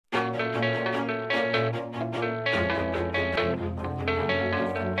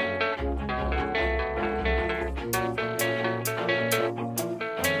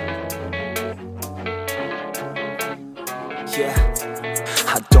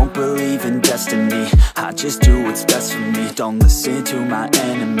just do what's best for me. Don't listen to my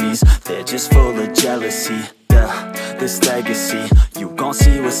enemies, they're just full of jealousy. Yeah, this legacy, you gon'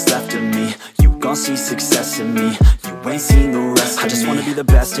 see what's left of me. You gon' see success in me, you ain't seen the rest of me. I just wanna be the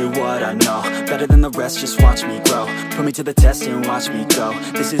best at what I know, better than the rest, just watch me grow. Put me to the test and watch me go.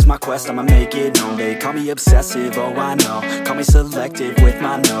 This is my quest, I'ma make it known. They call me obsessive, oh I know. Call me selective with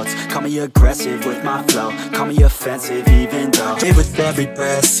my notes, call me aggressive with my flow. Call me offensive even though live with every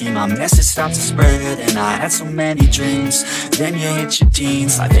breath, see my message start to spread. And I had so many dreams, then you hit your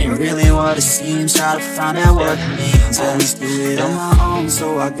teens. Life ain't really what it seems, try to find out what it means. Always do it on my own,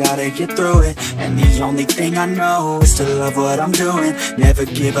 so I gotta get through it. And the only thing I know is to love what I'm doing. Never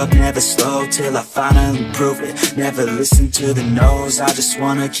give up, never slow, till I finally prove it. Never listen to the no's, I just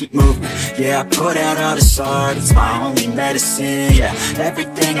wanna keep moving. Yeah, I put out all this art, it's my only medicine. Yeah,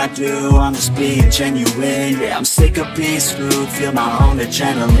 everything I do, I'm just being genuine. Yeah, I'm sick of being screwed, feel my own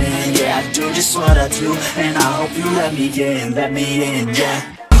adrenaline. Yeah, I do just what I do, and I hope you let me in,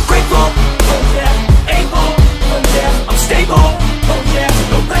 yeah. I'm grateful, oh yeah, able, oh yeah, I'm stable, oh yeah,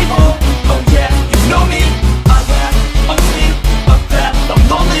 no label, oh yeah, you know me, I have only a path, I'm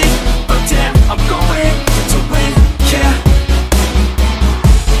lonely, but damn, I'm going to win, yeah.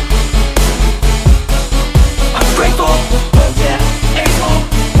 I'm grateful, oh yeah, able,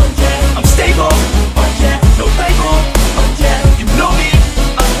 oh yeah, I'm stable, oh yeah, no label, oh yeah, you know me,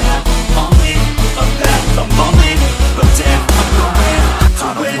 I have only a path, I'm lonely, but damn, I'm going to win.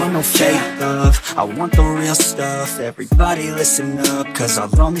 I don't want no fake love, I want the real stuff. Everybody listen up, cause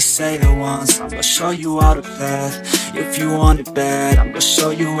I'll only say it once. I'm gonna show you all the path, if you want it bad. I'm gonna show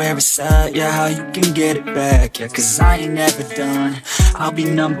you where it's at, yeah, how you can get it back. Yeah, cause I ain't never done, I'll be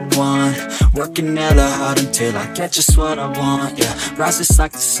number one. Working hella hard until I get just what I want. Yeah, rises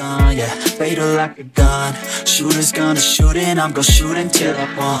like the sun, yeah, fatal like a gun. Shooters gonna shoot and I'm gonna shoot until I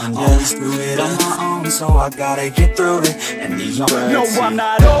won. Yeah, always do it on my own, so I gotta get through it. And no, I'm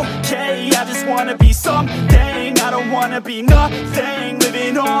not okay, I just wanna be something. I don't wanna be nothing,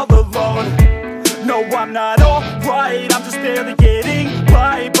 living all alone. No, I'm not alright, I'm just barely getting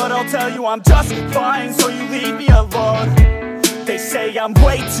by. But I'll tell you I'm just fine, so you leave me alone. They say I'm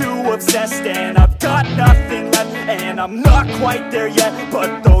way too obsessed and I've got nothing left. And I'm not quite there yet,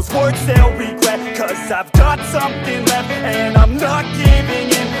 but those words they'll regret. Cause I've got something left and I'm not giving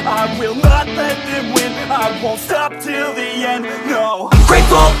in. I will not let them win, I won't stop till the end, no. I'm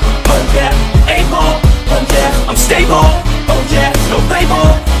grateful, oh yeah, able, oh yeah, I'm stable, oh yeah, no label,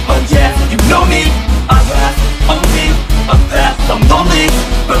 oh yeah, you know me, I have only a path, I'm lonely,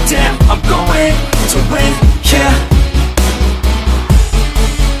 but damn, I'm going to win, yeah.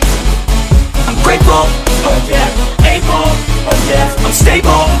 I'm grateful, oh yeah, able, oh yeah, I'm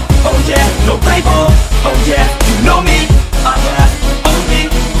stable, oh yeah, no label, oh yeah, you know me,